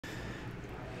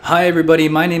Hi everybody,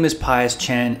 my name is Pius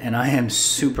Chan and I am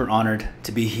super honored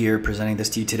to be here presenting this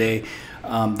to you today.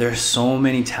 There's so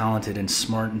many talented and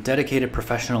smart and dedicated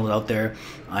professionals out there.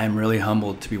 I am really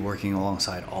humbled to be working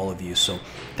alongside all of you, so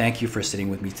thank you for sitting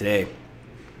with me today.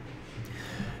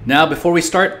 Now, before we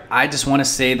start, I just want to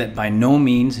say that by no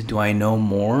means do I know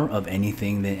more of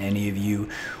anything than any of you.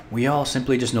 We all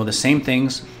simply just know the same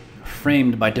things,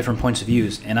 framed by different points of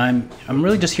views, and I'm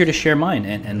really just here to share mine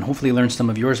and hopefully learn some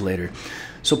of yours later.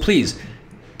 So please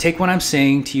take what I'm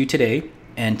saying to you today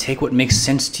and take what makes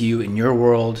sense to you in your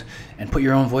world and put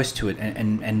your own voice to it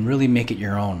and really make it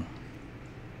your own.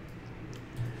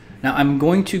 Now, I'm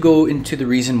going to go into the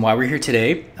reason why we're here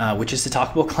today, which is to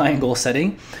talk about client goal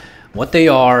setting, what they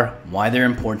are, why they're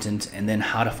important, and then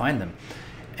how to find them.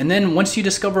 And then once you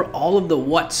discover all of the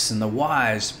what's and the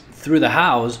whys through the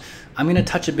hows, I'm going to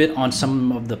touch a bit on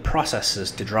some of the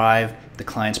processes to drive the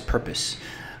client's purpose,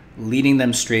 leading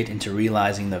them straight into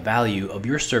realizing the value of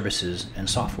your services and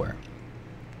software.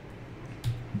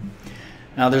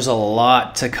 Now, there's a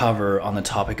lot to cover on the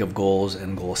topic of goals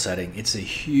and goal setting. It's a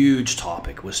huge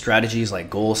topic with strategies like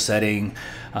goal setting,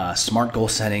 smart goal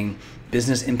setting,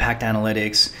 business impact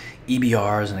analytics,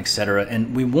 EBRs, and etc.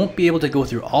 And we won't be able to go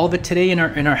through all of it today in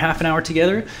our half an hour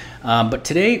together. But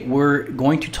today we're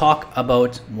going to talk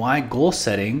about why goal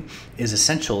setting is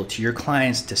essential to your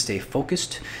clients to stay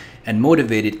focused and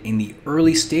motivated in the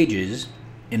early stages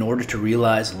in order to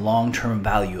realize long-term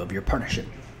value of your partnership.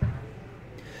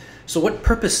 So what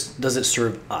purpose does it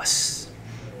serve us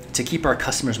to keep our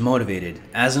customers motivated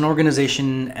as an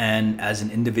organization and as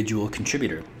an individual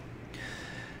contributor?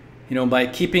 You know, by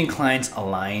keeping clients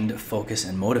aligned, focused,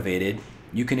 and motivated,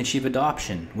 you can achieve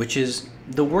adoption, which is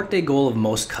the workday goal of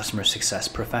most customer success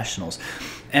professionals.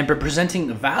 And by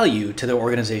presenting value to the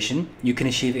organization, you can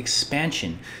achieve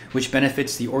expansion, which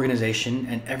benefits the organization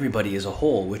and everybody as a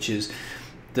whole, which is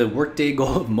the workday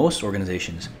goal of most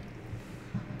organizations.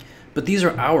 But these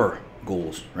are our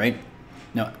goals, right?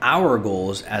 Now, our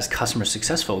goals as customer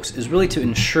success folks is really to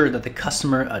ensure that the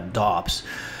customer adopts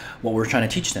what we're trying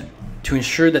to teach them, to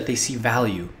ensure that they see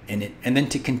value in it, and then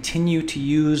to continue to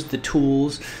use the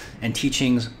tools and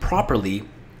teachings properly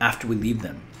after we leave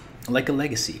them, like a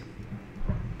legacy.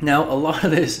 Now, a lot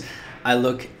of this I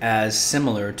look as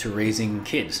similar to raising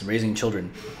kids, raising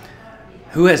children.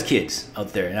 Who has kids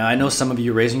out there? Now, I know some of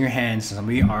you are raising your hands, some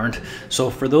of you aren't. So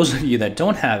for those of you that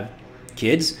don't have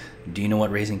kids, do you know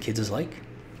what raising kids is like?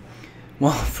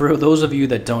 Well, for those of you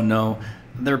that don't know,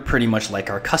 they're pretty much like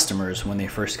our customers when they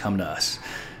first come to us.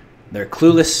 They're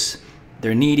clueless,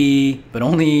 they're needy, but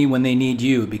only when they need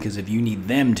you, because if you need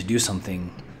them to do something,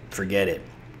 forget it.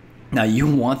 Now, you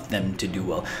want them to do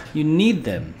well. You need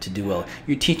them to do well.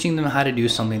 You're teaching them how to do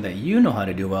something that you know how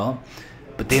to do well,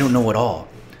 but they don't know it all.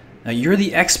 Now, you're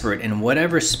the expert in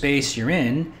whatever space you're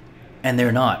in, and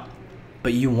they're not.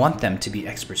 But you want them to be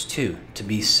experts too, to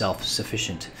be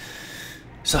self-sufficient.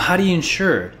 So how do you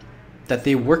ensure that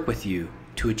they work with you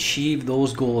to achieve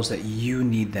those goals that you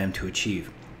need them to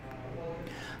achieve?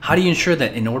 How do you ensure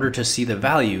that in order to see the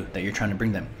value that you're trying to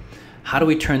bring them, how do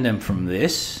we turn them from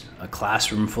this, a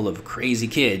classroom full of crazy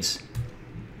kids,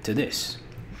 to this?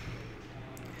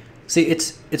 See,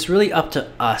 it's really up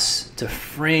to us to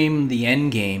frame the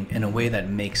end game in a way that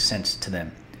makes sense to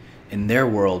them, in their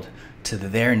world, to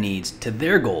their needs, to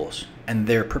their goals, and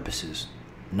their purposes,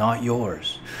 not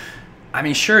yours. I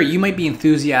mean, sure, you might be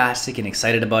enthusiastic and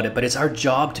excited about it, but it's our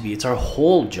job to be. It's our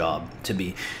whole job to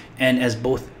be. And as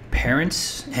both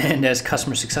parents and as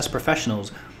customer success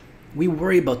professionals, we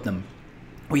worry about them.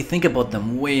 We think about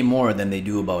them way more than they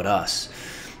do about us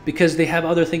because they have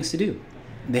other things to do.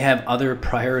 They have other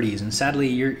priorities, and sadly,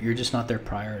 you're just not their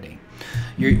priority.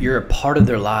 You're a part of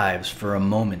their lives for a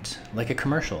moment, like a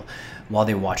commercial, while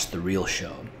they watch the real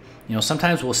show. You know,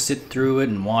 sometimes we'll sit through it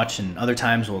and watch, and other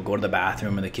times we'll go to the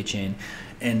bathroom or the kitchen.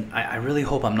 And I really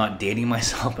hope I'm not dating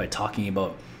myself by talking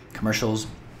about commercials.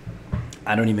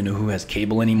 I don't even know who has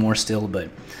cable anymore still, but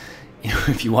you know,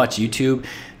 if you watch YouTube,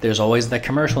 there's always that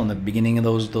commercial in the beginning of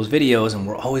those videos, and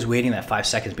we're always waiting that 5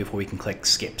 seconds before we can click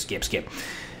skip, skip, skip.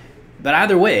 But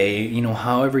either way, you know,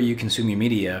 however you consume your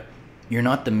media, you're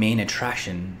not the main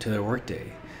attraction to their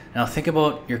workday. Now think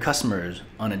about your customers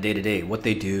on a day-to-day, what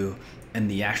they do, and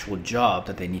the actual job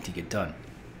that they need to get done.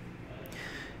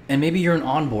 And maybe you're an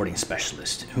onboarding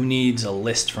specialist who needs a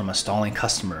list from a stalling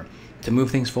customer to move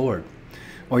things forward.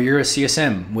 Or you're a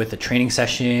CSM with a training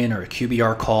session or a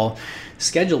QBR call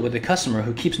scheduled with a customer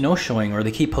who keeps no-showing or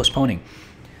they keep postponing.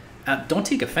 Don't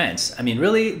take offense. I mean,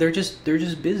 really, they're just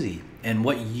busy. And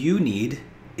what you need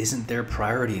isn't their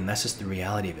priority, and that's just the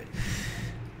reality of it.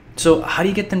 So how do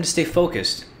you get them to stay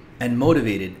focused and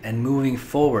motivated and moving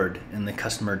forward in the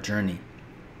customer journey?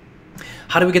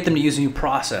 How do we get them to use a new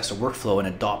process or workflow and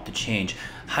adopt the change?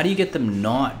 How do you get them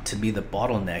not to be the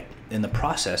bottleneck in the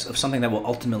process of something that will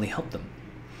ultimately help them?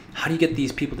 How do you get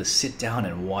these people to sit down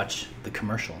and watch the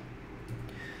commercial?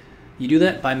 You do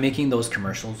that by making those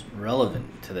commercials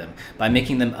relevant to them, by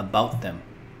making them about them.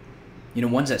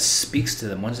 Ones that speaks to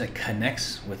them, ones that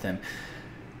connects with them.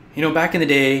 Back in the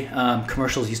day,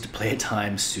 commercials used to play at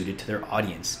times suited to their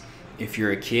audience. If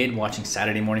you're a kid watching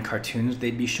Saturday morning cartoons,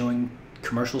 they'd be showing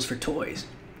commercials for toys.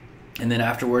 And then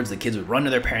afterwards, the kids would run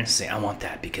to their parents and say, I want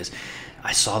that because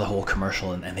I saw the whole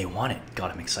commercial and they want it.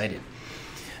 Got them excited.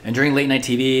 And during late night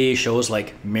TV shows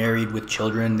like Married with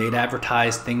Children, they'd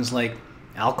advertise things like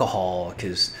alcohol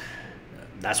because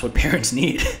that's what parents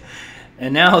need.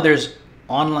 And now there's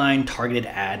online targeted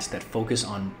ads that focus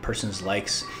on person's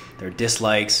likes, their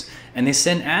dislikes, and they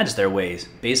send ads their ways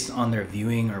based on their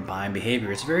viewing or buying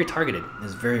behavior. It's very targeted.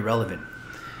 It's very relevant.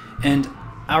 And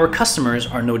our customers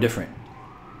are no different.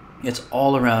 It's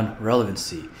all around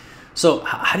relevancy. So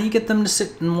how do you get them to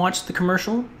sit and watch the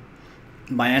commercial?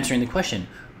 By answering the question,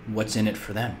 what's in it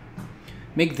for them?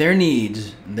 Make their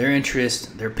needs, their interests,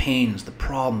 their pains, the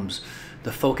problems,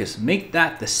 the focus. Make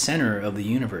that the center of the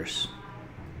universe.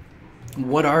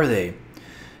 What are they?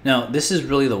 Now, this is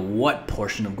really the what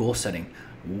portion of goal setting.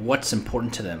 What's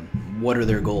important to them? What are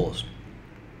their goals?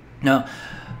 Now,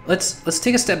 let's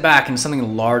take a step back into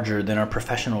something larger than our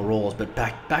professional roles, but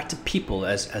back to people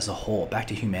as a whole, back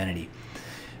to humanity.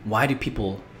 Why do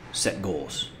people set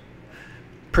goals?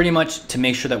 Pretty much to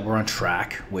make sure that we're on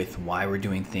track with why we're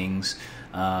doing things,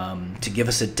 to give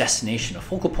us a destination, a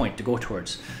focal point to go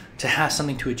towards, to have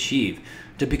something to achieve,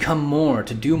 to become more,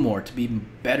 to do more, to be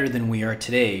better than we are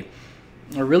today,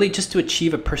 or really just to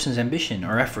achieve a person's ambition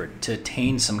or effort to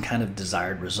attain some kind of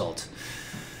desired result.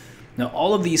 Now,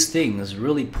 all of these things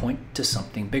really point to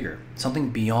something bigger, something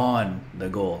beyond the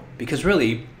goal, because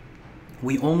really,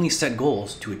 we only set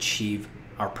goals to achieve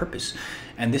our purpose.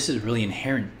 And this is really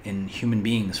inherent in human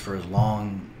beings for as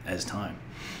long as time.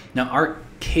 Now, our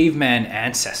caveman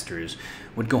ancestors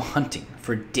would go hunting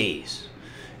for days,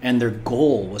 and their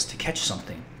goal was to catch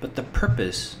something. But the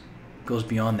purpose goes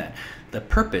beyond that. The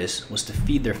purpose was to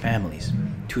feed their families,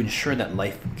 to ensure that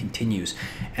life continues.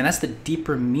 And that's the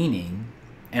deeper meaning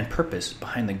and purpose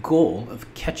behind the goal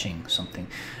of catching something.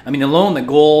 Alone, the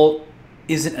goal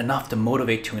isn't enough to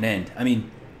motivate to an end.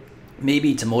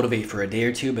 Maybe to motivate for a day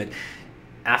or two, but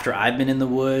after I've been in the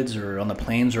woods or on the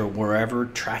plains or wherever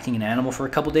tracking an animal for a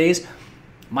couple days,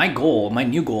 my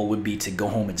new goal would be to go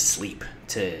home and sleep,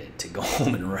 to go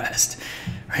home and rest,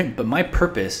 right? But my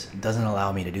purpose doesn't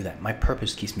allow me to do that. My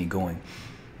purpose keeps me going.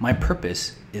 My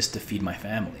purpose is to feed my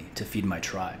family, to feed my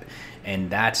tribe, and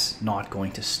that's not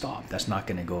going to stop. That's not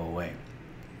going to go away.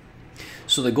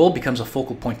 So the goal becomes a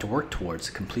focal point to work towards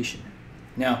completion.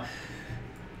 Now,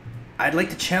 I'd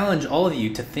like to challenge all of you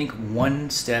to think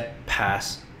one step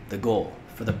past the goal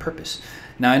for the purpose.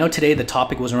 Now, I know today the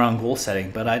topic was around goal setting,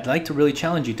 but I'd like to really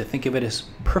challenge you to think of it as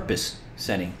purpose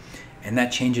setting, and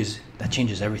that changes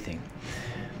everything.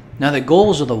 Now, the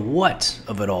goals are the what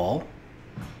of it all,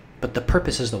 but the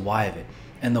purpose is the why of it,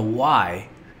 and the why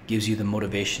gives you the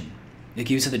motivation. It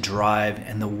gives you the drive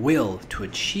and the will to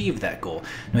achieve that goal.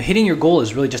 Now, hitting your goal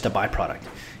is really just a byproduct.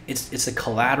 It's a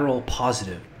collateral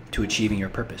positive to achieving your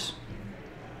purpose.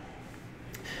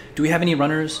 Do we have any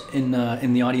runners in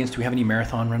the audience? Do we have any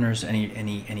marathon runners,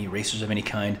 any racers of any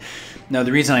kind? Now,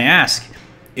 the reason I ask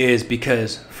is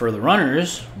because for the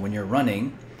runners, when you're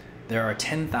running, there are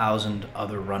 10,000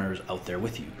 other runners out there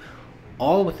with you,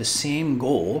 all with the same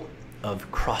goal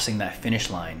of crossing that finish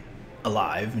line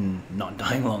alive and not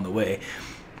dying along the way,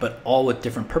 but all with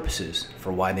different purposes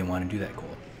for why they want to do that goal.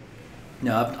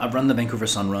 Now, I've run the Vancouver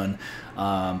Sun Run.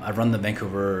 I've run the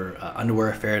Vancouver Underwear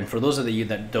Affair. And for those of you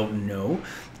that don't know,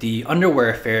 the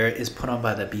Underwear Affair is put on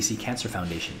by the BC Cancer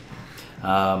Foundation.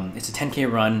 It's a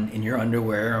 10K run in your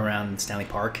underwear around Stanley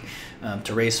Park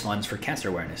to raise funds for cancer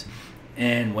awareness.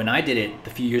 And when I did it,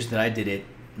 the few years that I did it,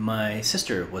 my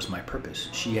sister was my purpose.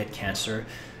 She had cancer.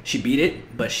 She beat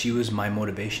it, but she was my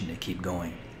motivation to keep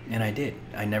going. And I did.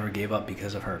 I never gave up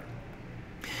because of her.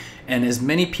 And as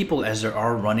many people as there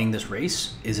are running this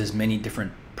race is as many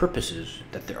different purposes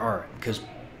that there are, because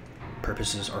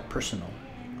purposes are personal.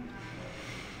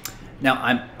 Now,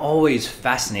 I'm always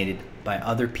fascinated by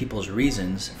other people's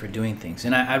reasons for doing things.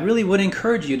 And I really would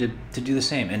encourage you to do the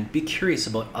same and be curious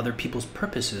about other people's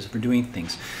purposes for doing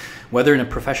things, whether in a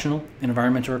professional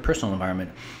environment or a personal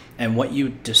environment. And what you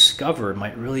discover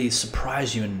might really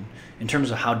surprise you in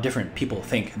terms of how different people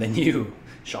think than you.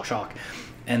 Shock, shock.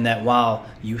 And that while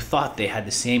you thought they had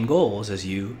the same goals as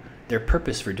you, their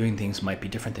purpose for doing things might be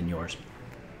different than yours.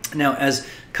 Now, as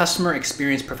customer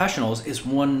experience professionals, is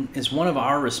one of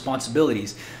our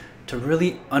responsibilities to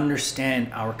really understand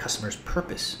our customers'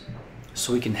 purpose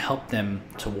so we can help them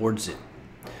towards it.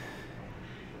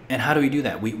 And how do we do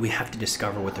that? We have to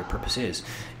discover what their purpose is.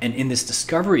 And in this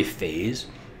discovery phase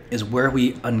is where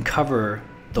we uncover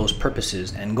those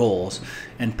purposes and goals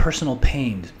and personal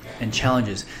pains and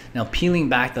challenges. Now, peeling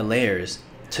back the layers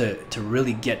to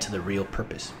really get to the real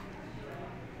purpose.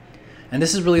 And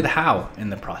this is really the how in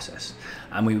the process.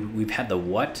 We've had the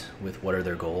what with what are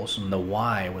their goals, and the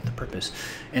why with the purpose.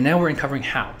 And now we're uncovering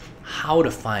how to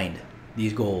find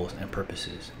these goals and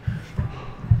purposes.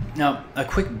 Now, a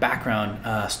quick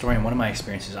background story on one of my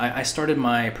experiences. I started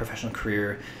my professional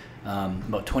career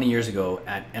about 20 years ago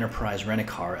at Enterprise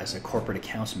Rent-A-Car as a corporate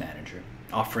accounts manager,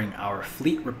 offering our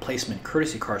fleet replacement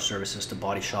courtesy car services to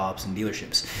body shops and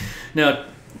dealerships. Now,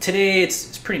 today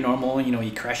it's pretty normal.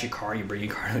 You crash your car, you bring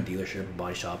your car to a dealership or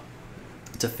body shop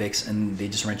to fix, and they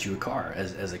just rent you a car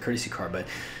as a courtesy car. But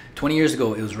 20 years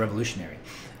ago, it was revolutionary.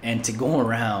 And to go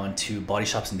around to body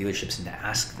shops and dealerships and to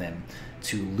ask them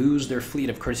to lose their fleet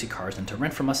of courtesy cars and to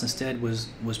rent from us instead was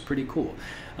pretty cool.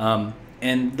 And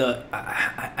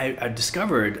I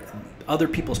discovered other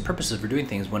people's purposes for doing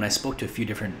things when I spoke to a few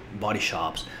different body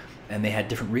shops, and they had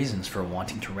different reasons for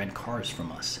wanting to rent cars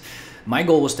from us. My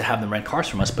goal was to have them rent cars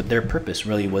from us, but their purpose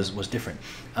really was different.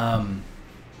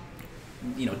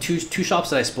 Two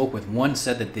shops that I spoke with, one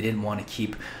said that they didn't want to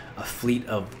keep a fleet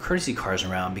of courtesy cars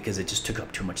around because it just took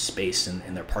up too much space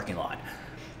in their parking lot.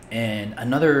 And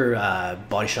another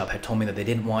body shop had told me that they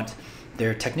didn't want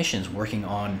their technicians working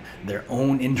on their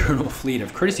own internal fleet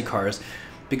of courtesy cars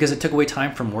because it took away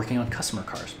time from working on customer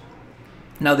cars.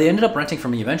 Now, they ended up renting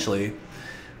from me eventually,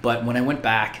 but when I went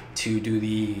back to do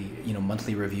the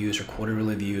monthly reviews or quarterly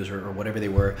reviews or whatever they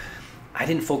were, I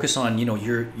didn't focus on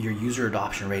your user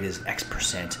adoption rate is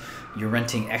X%. You're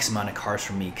renting X amount of cars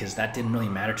from me, because that didn't really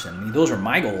matter to them. I mean, those were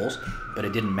my goals, but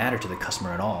it didn't matter to the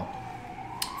customer at all.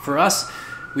 For us,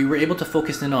 we were able to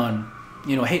focus in on,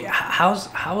 hey,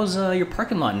 how's your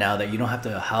parking lot now that you don't have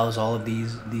to house all of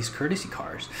these courtesy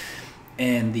cars?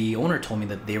 And the owner told me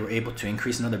that they were able to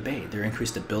increase another bay. They were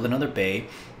increased to build another bay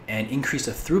and increase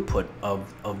the throughput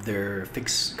of their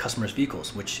fixed customers'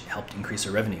 vehicles, which helped increase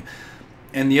their revenue.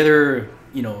 And the other,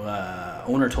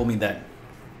 owner told me that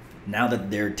now that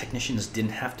their technicians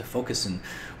didn't have to focus and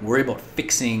worry about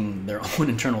fixing their own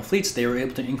internal fleets, they were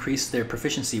able to increase their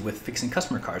proficiency with fixing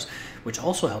customer cars, which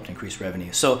also helped increase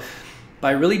revenue. So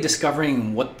by really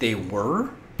discovering what they were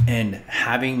and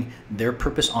having their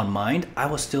purpose on mind, I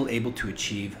was still able to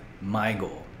achieve my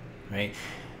goal, right?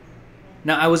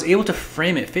 Now, I was able to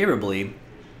frame it favorably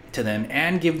to them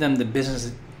and give them the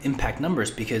business impact numbers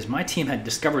because my team had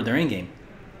discovered their end game.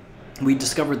 We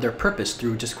discovered their purpose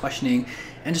through just questioning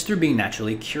and just through being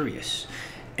naturally curious.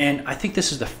 And I think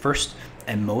this is the first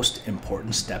and most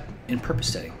important step in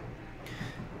purpose setting.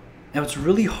 Now, it's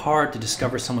really hard to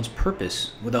discover someone's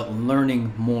purpose without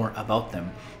learning more about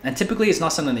them. And typically, it's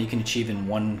not something that you can achieve in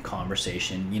one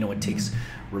conversation. It takes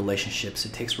relationships,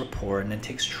 it takes rapport, and it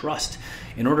takes trust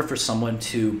in order for someone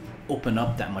to open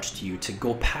up that much to you, to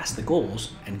go past the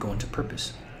goals and go into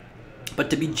purpose. But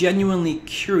to be genuinely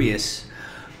curious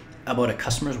about a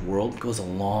customer's world goes a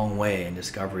long way in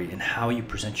discovery in how you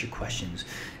present your questions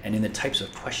and in the types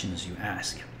of questions you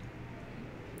ask.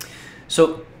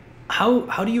 So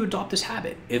how do you adopt this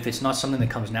habit if it's not something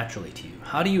that comes naturally to you?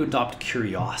 How do you adopt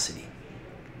curiosity?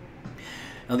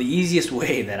 Now, the easiest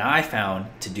way that I found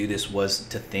to do this was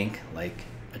to think like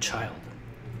a child.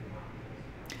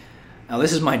 Now,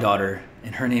 this is my daughter,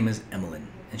 and her name is Emmeline,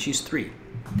 and she's 3.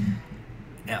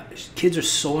 Now, kids are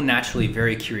so naturally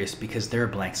very curious because they're a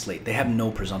blank slate. They have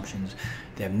no presumptions,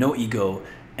 they have no ego,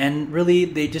 and really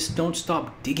they just don't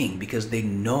stop digging because they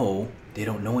know they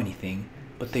don't know anything,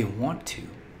 but they want to.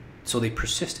 So they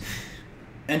persist.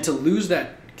 And to lose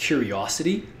that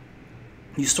curiosity,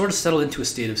 you sort of settle into a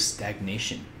state of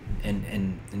stagnation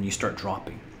and you start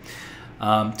dropping.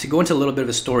 To go into a little bit of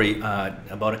a story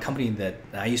about a company that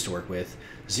I used to work with,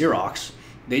 Xerox,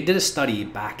 they did a study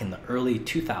back in the early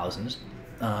 2000s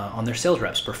on their sales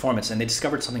reps' performance, and they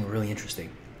discovered something really interesting.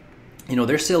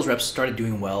 Their sales reps started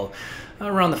doing well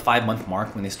around the 5-month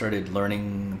mark when they started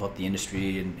learning about the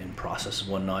industry and process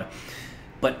and whatnot.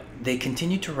 But they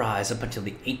continued to rise up until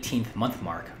the 18th month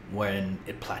mark when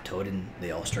it plateaued and they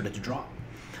all started to drop.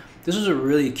 This was a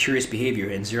really curious behavior,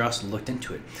 and Xerox looked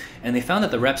into it. And they found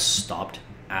that the reps stopped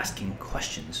asking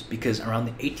questions because around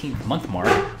the 18th month mark,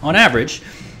 on average,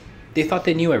 they thought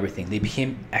they knew everything. They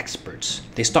became experts.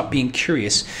 They stopped being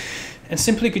curious And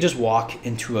simply could just walk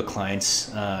into a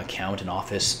client's account and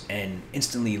office and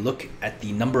instantly look at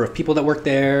the number of people that work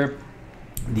there,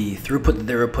 the throughput that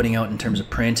they're putting out in terms of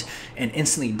print, and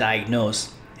instantly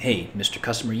diagnose, hey, Mr.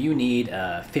 Customer, you need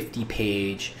a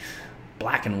 50-page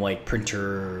black and white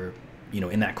printer,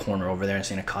 in that corner over there, and it's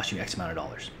going to cost you X amount of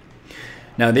dollars.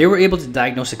 Now, they were able to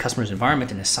diagnose the customer's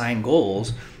environment and assign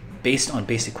goals based on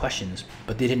basic questions,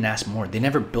 but they didn't ask more. They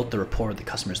never built the rapport with the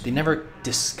customers. They never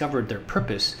discovered their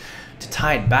purpose to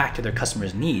tie it back to their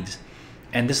customers' needs.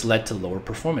 And this led to lower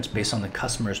performance based on the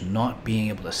customers not being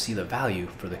able to see the value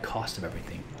for the cost of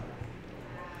everything.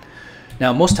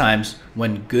 Now, most times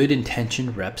when good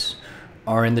intentioned reps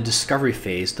are in the discovery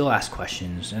phase, they'll ask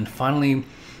questions, and finally,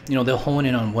 they'll hone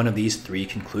in on one of these three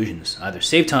conclusions: either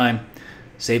save time,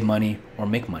 save money, or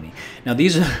make money. Now,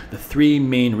 these are the three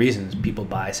main reasons people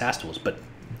buy SaaS tools, but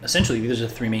essentially these are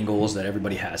the three main goals that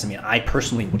everybody has. I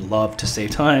personally would love to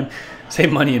save time,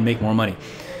 save money, and make more money.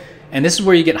 And this is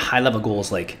where you get high-level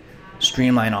goals like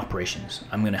streamline operations.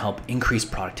 I'm going to help increase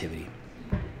productivity.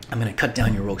 I'm going to cut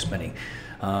down your rogue spending.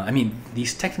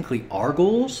 These technically are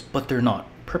goals, but they're not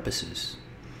purposes.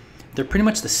 They're pretty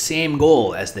much the same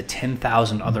goal as the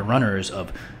 10,000 other runners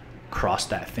of cross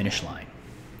that finish line,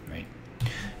 right?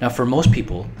 Now, for most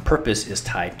people, purpose is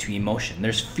tied to emotion.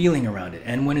 There's feeling around it.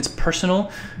 And when it's personal,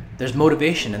 there's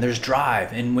motivation and there's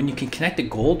drive. And when you can connect a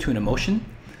goal to an emotion,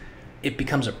 it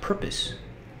becomes a purpose.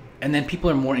 And then people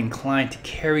are more inclined to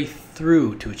carry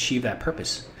through to achieve that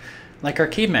purpose. Like our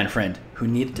caveman friend who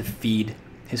needed to feed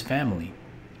his family.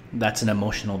 That's an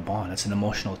emotional bond. That's an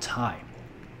emotional tie.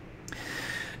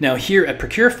 Now, here at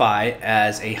Procurify,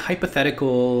 as a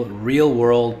hypothetical,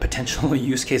 real-world potential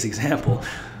use case example,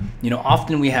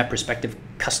 often we have prospective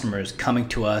customers coming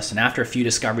to us, and after a few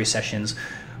discovery sessions,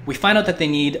 we find out that they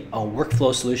need a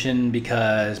workflow solution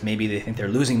because maybe they think they're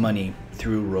losing money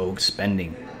through rogue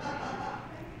spending.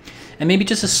 And maybe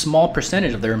just a small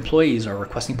percentage of their employees are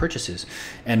requesting purchases,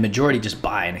 and majority just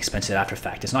buy and expense it after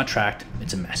fact. It's not tracked,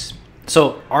 it's a mess.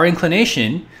 So our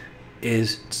inclination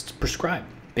is to prescribe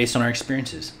based on our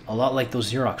experiences, a lot like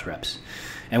those Xerox reps.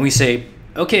 And we say,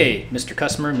 okay, Mr.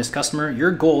 Customer, Miss Customer,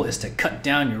 your goal is to cut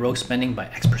down your rogue spending by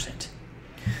X%.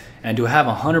 And to have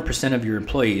 100% of your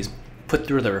employees put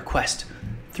through the request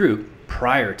through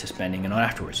prior to spending and not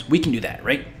afterwards. We can do that,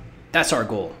 right? That's our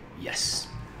goal, yes.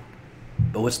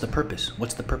 But what's the purpose?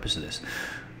 What's the purpose of this?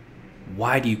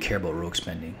 Why do you care about rogue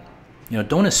spending?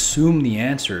 Don't assume the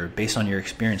answer based on your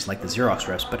experience like the Xerox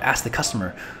reps, but ask the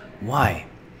customer, why?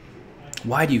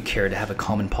 Why do you care to have a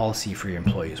common policy for your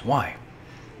employees? Why?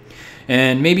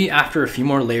 And maybe after a few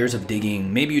more layers of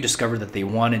digging, maybe you discover that they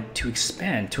wanted to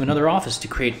expand to another office to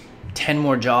create 10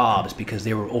 more jobs because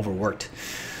they were overworked,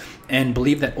 and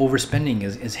believe that overspending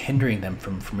is hindering them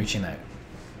from reaching that.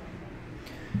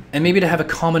 And maybe to have a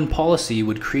common policy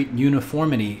would create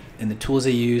uniformity in the tools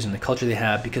they use and the culture they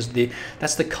have, because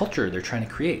that's the culture they're trying to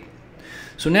create.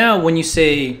 So now when you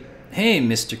say, hey,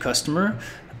 Mr. Customer,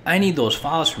 I need those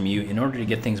files from you in order to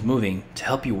get things moving to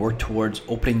help you work towards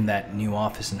opening that new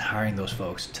office and hiring those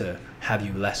folks to have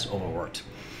you less overworked.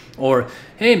 Or,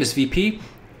 hey, Ms. VP,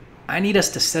 I need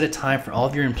us to set a time for all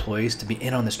of your employees to be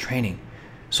in on this training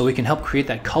so we can help create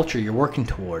that culture you're working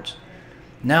towards.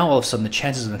 Now, all of a sudden, the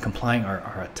chances of them complying are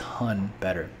a ton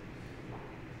better.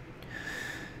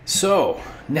 So,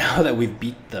 now that we've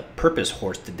beat the purpose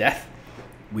horse to death,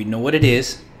 we know what it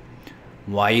is,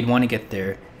 why you'd want to get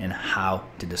there, and how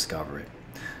to discover it.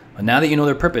 But now that you know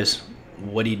their purpose,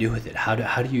 what do you do with it? How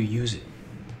do you use it?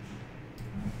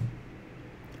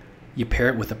 You pair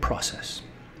it with a process.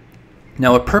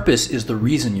 Now, a purpose is the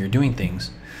reason you're doing things,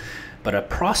 but a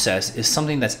process is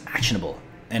something that's actionable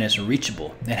and it's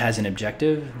reachable. It has an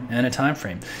objective and a time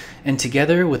frame. And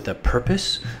together with the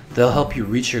purpose, they'll help you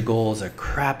reach your goals a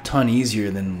crap ton easier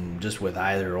than just with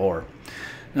either or.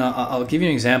 Now, I'll give you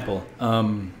an example.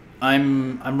 I'm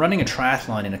running a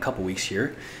triathlon in a couple weeks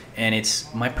here, and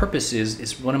my purpose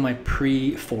is one of my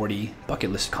pre-40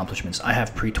 bucket list accomplishments. I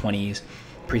have pre-20s,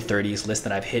 pre-30s list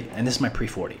that I've hit, and this is my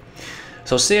pre-40.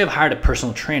 So say I've hired a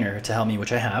personal trainer to help me,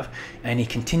 which I have, and he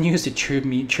continues to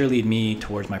cheerlead me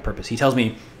towards my purpose. He tells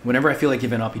me, whenever I feel like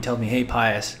giving up, he tells me, hey,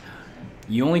 Pius,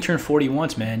 you only turn 40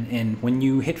 once, man, and when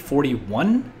you hit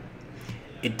 41,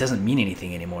 it doesn't mean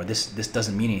anything anymore. This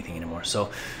doesn't mean anything anymore. So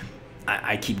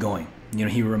I keep going.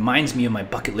 He reminds me of my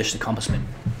bucket list accomplishment.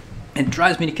 It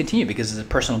drives me to continue because it's a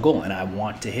personal goal and I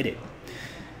want to hit it.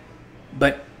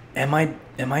 But am I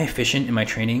efficient in my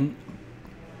training?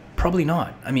 Probably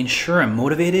not. Sure, I'm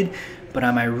motivated, but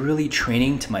am I really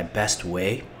training to my best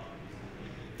way?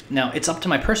 Now, it's up to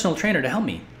my personal trainer to help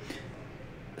me.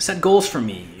 Set goals for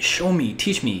me, show me,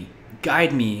 teach me,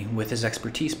 guide me with his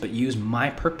expertise, but use my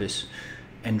purpose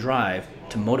and drive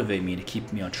to motivate me, to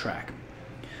keep me on track.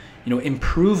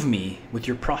 Improve me with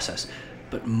your process,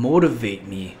 but motivate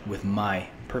me with my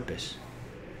purpose.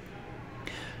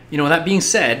 That being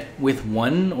said, with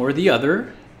one or the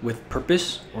other, with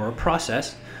purpose or a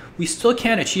process, we still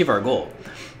can't achieve our goal.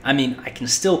 I can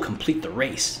still complete the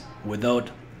race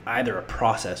without either a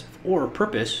process or a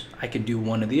purpose. I could do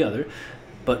one or the other,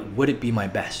 but would it be my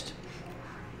best?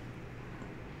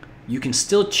 You can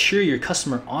still cheer your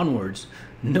customer onwards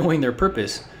knowing their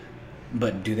purpose,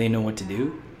 but do they know what to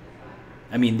do?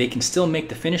 They can still make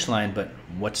the finish line, but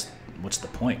what's the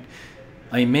point?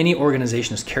 Many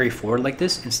organizations carry forward like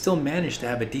this and still manage to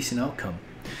have a decent outcome.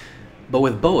 But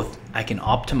with both, I can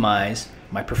optimize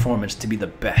my performance to be the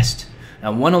best.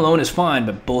 Now, one alone is fine,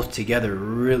 but both together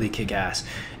really kick ass.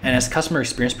 And as customer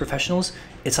experience professionals,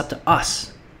 it's up to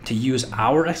us to use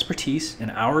our expertise and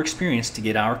our experience to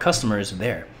get our customers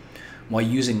there, while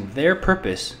using their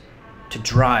purpose to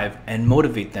drive and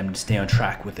motivate them to stay on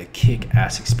track with a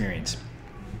kick-ass experience.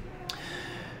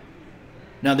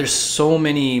 Now, there's so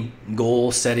many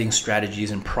goal-setting strategies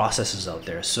and processes out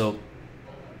there, so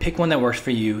pick one that works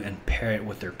for you and pair it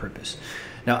with their purpose.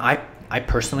 Now, I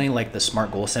personally like the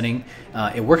SMART goal setting.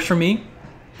 It works for me.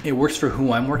 It works for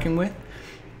who I'm working with,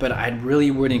 but I really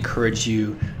would encourage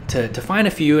you to find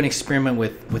a few and experiment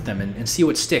with them and see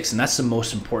what sticks. And that's the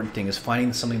most important thing, is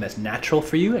finding something that's natural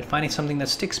for you and finding something that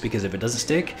sticks, because if it doesn't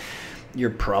stick, you're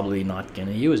probably not going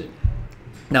to use it.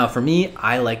 Now, for me,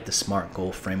 I like the SMART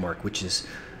goal framework, which is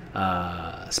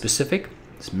specific,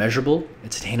 it's measurable,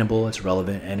 it's attainable, it's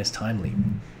relevant, and it's timely.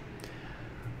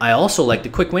 I also like the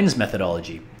quick wins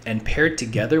methodology, and paired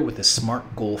together with the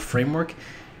SMART goal framework,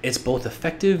 it's both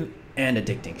effective and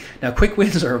addicting. Now, quick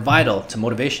wins are vital to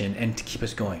motivation and to keep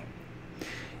us going.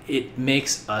 It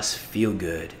makes us feel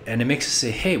good, and it makes us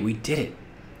say, hey, we did it.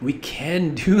 We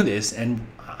can do this, and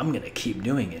I'm going to keep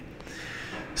doing it.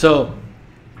 So,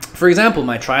 for example,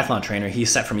 my triathlon trainer, he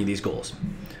set for me these goals.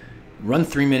 Run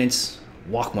 3 minutes,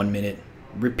 walk 1 minute,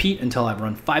 repeat until I've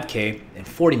run 5K in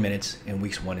 40 minutes in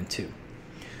weeks 1 and 2.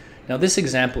 Now, this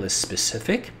example is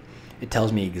specific. It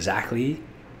tells me exactly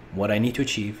what I need to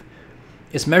achieve.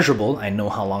 It's measurable. I know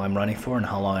how long I'm running for and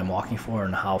how long I'm walking for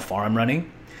and how far I'm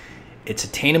running. It's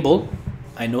attainable.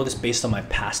 I know this based on my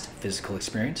past physical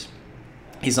experience.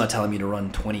 He's not telling me to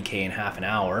run 20K in half an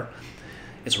hour.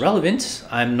 It's relevant.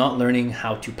 I'm not learning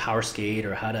how to power skate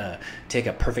or how to take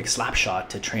a perfect slap shot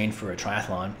to train for a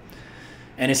triathlon.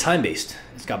 And it's time-based.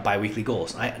 It's got bi-weekly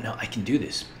goals. I know I can do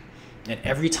this. And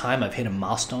every time I've hit a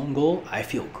milestone goal, I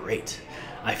feel great.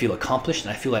 I feel accomplished,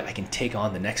 and I feel like I can take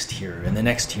on the next tier and the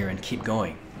next tier and keep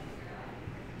going.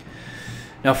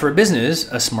 Now, for a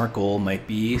business, a SMART goal might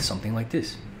be something like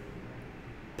this.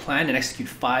 Plan and execute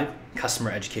 5 customer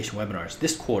education webinars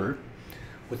this quarter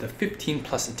with a 15+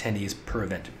 attendees per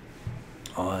event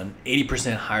on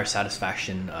 80% higher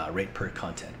satisfaction rate per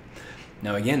content.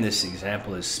 Now, again, this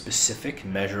example is specific,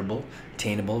 measurable,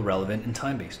 attainable, relevant, and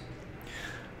time-based.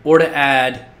 Or to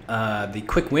add the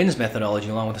quick wins methodology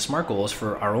along with the SMART goals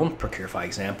for our own Procurify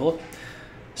example,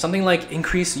 something like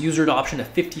increase user adoption to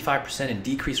 55% and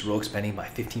decrease rogue spending by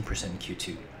 15% in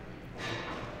Q2.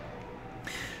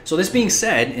 So this being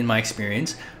said, in my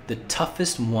experience, the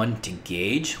toughest one to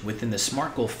gauge within the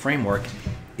SMART goal framework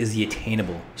is the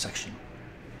attainable section.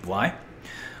 Why?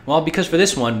 Well, because for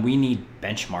this one, we need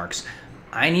benchmarks.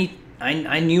 I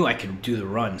knew I could do the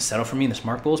run settle for me in the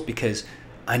SMART goals because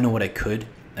I know what I could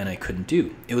and I couldn't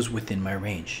do. It was within my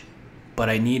range, but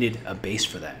I needed a base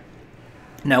for that.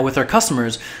 Now, with our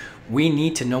customers, we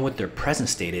need to know what their present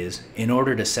state is in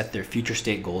order to set their future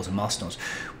state goals and milestones.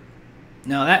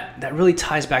 Now, that really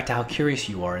ties back to how curious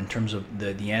you are in terms of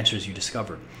the answers you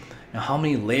discover. Now, how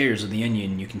many layers of the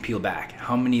onion you can peel back?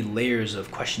 How many layers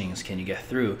of questionings can you get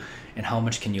through? And how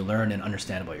much can you learn and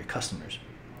understand about your customers?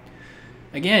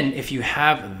 Again, if you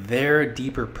have their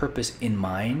deeper purpose in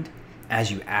mind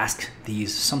as you ask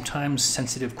these sometimes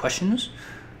sensitive questions,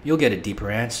 you'll get a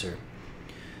deeper answer.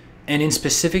 And in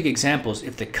specific examples,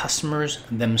 if the customers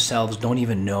themselves don't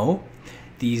even know,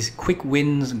 these quick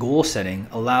wins goal setting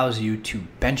allows you to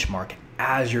benchmark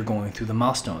as you're going through the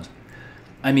milestones.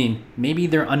 I mean, maybe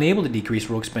they're unable to decrease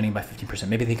rogue spending by 15%.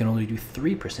 Maybe they can only do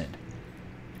 3%.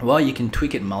 Well, you can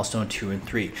tweak it in milestone 2 and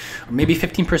 3. Or maybe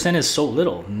 15% is so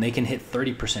little and they can hit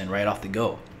 30% right off the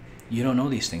go. You don't know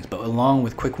these things, but along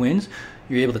with quick wins,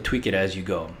 you're able to tweak it as you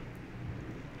go.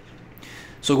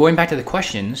 So going back to the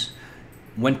questions,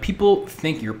 when people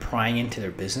think you're prying into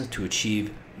their business to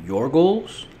achieve your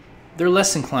goals, they're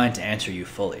less inclined to answer you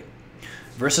fully.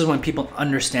 versus when people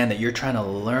understand that you're trying to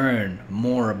learn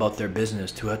more about their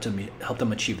business to help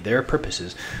them achieve their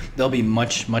purposes. They'll be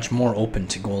much more open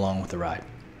to go along with the ride.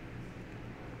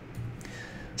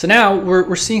 So now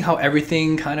we're seeing how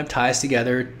everything kind of ties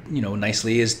together,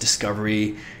 nicely, as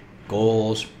discovery,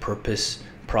 goals, purpose,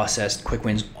 process, quick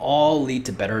wins all lead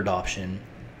to better adoption,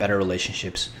 better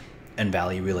relationships, and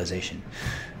value realization.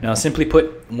 Now, simply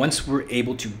put, once we're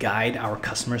able to guide our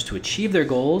customers to achieve their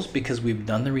goals because we've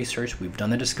done the research, we've done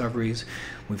the discoveries,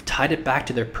 we've tied it back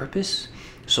to their purpose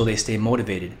so they stay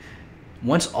motivated.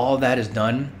 Once all that is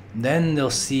done, then they'll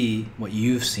see what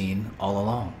you've seen all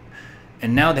along.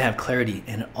 And now they have clarity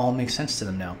and it all makes sense to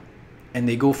them now. And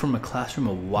they go from a classroom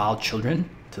of wild children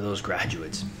to those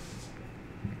graduates.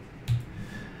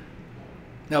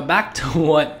 Now back to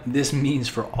what this means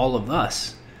for all of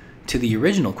us, to the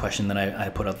original question that I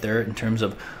put up there in terms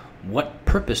of what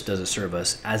purpose does it serve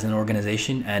us as an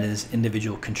organization and as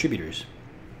individual contributors?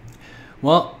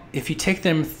 Well, if you take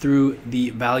them through the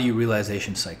value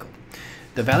realization cycle,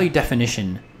 the value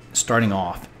definition starting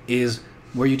off is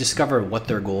where you discover what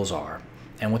their goals are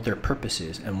and what their purpose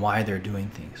is and why they're doing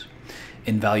things.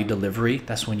 In value delivery,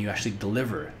 that's when you actually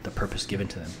deliver the purpose given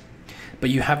to them. But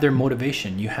you have their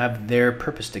motivation, you have their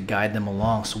purpose to guide them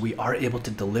along, so we are able to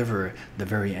deliver the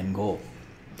very end goal.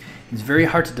 It's very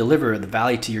hard to deliver the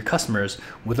value to your customers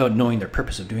without knowing their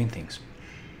purpose of doing things.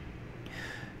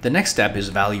 The next step is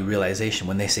value realization,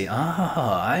 when they say,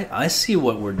 I see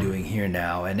what we're doing here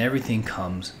now, and everything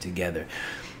comes together.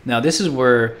 Now, this is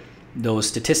where those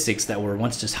statistics that were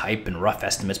once just hype and rough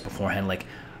estimates beforehand, like,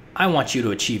 I want you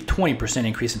to achieve 20%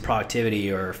 increase in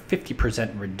productivity or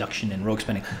 50% reduction in rogue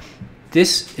spending.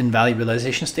 This, in value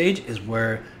realization stage, is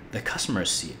where the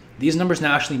customers see it. These numbers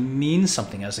now actually mean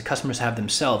something as the customers have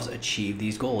themselves achieved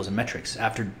these goals and metrics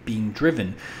after being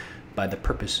driven by the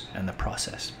purpose and the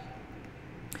process.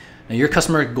 Now, your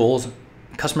customer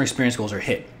experience goals are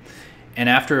hit. And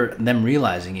after them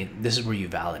realizing it, this is where you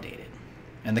validate it.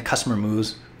 And the customer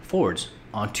moves forwards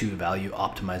onto value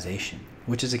optimization,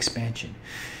 which is expansion,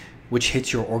 which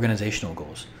hits your organizational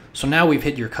goals. So now we've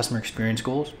hit your customer experience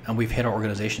goals and we've hit our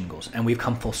organization goals, and we've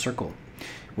come full circle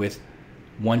with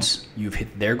once you've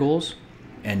hit their goals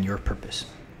and your purpose.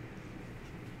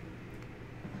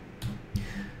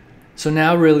 So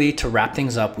now really, to wrap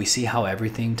things up, we see how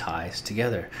everything ties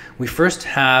together. We first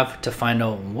have to find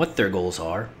out what their goals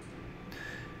are,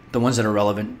 the ones that are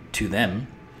relevant to them,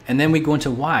 and then we go into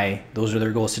why those are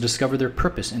their goals, to discover their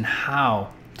purpose and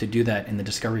how to do that in the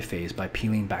discovery phase by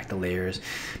peeling back the layers,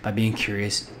 by being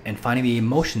curious and finding the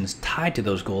emotions tied to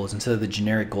those goals instead of the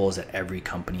generic goals that every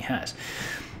company has.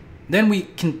 Then we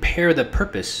can pair the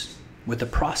purpose with the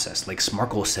process, like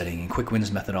SMART goal setting and quick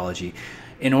wins methodology,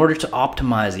 in order to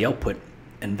optimize the output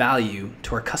and value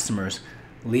to our customers,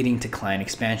 leading to client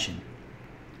expansion.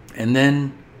 And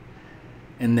then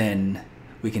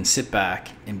we can sit back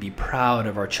and be proud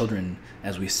of our children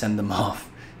as we send them off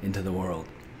into the world.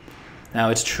 Now,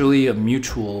 it's truly a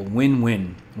mutual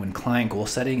win-win when client goal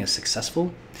setting is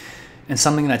successful, and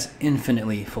something that's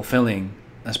infinitely fulfilling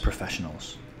as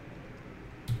professionals.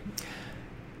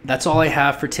 That's all I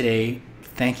have for today.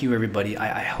 Thank you, everybody.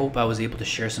 I hope I was able to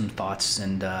share some thoughts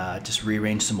and just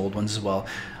rearrange some old ones as well.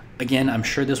 Again, I'm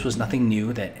sure this was nothing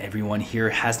new that everyone here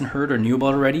hasn't heard or knew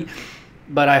about already,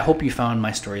 but I hope you found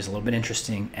my stories a little bit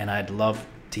interesting, and I'd love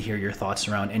to hear your thoughts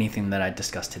around anything that I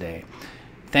discussed today.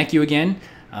 Thank you again.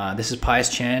 This is Pius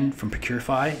Chan from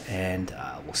Procurify, and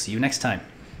we'll see you next time.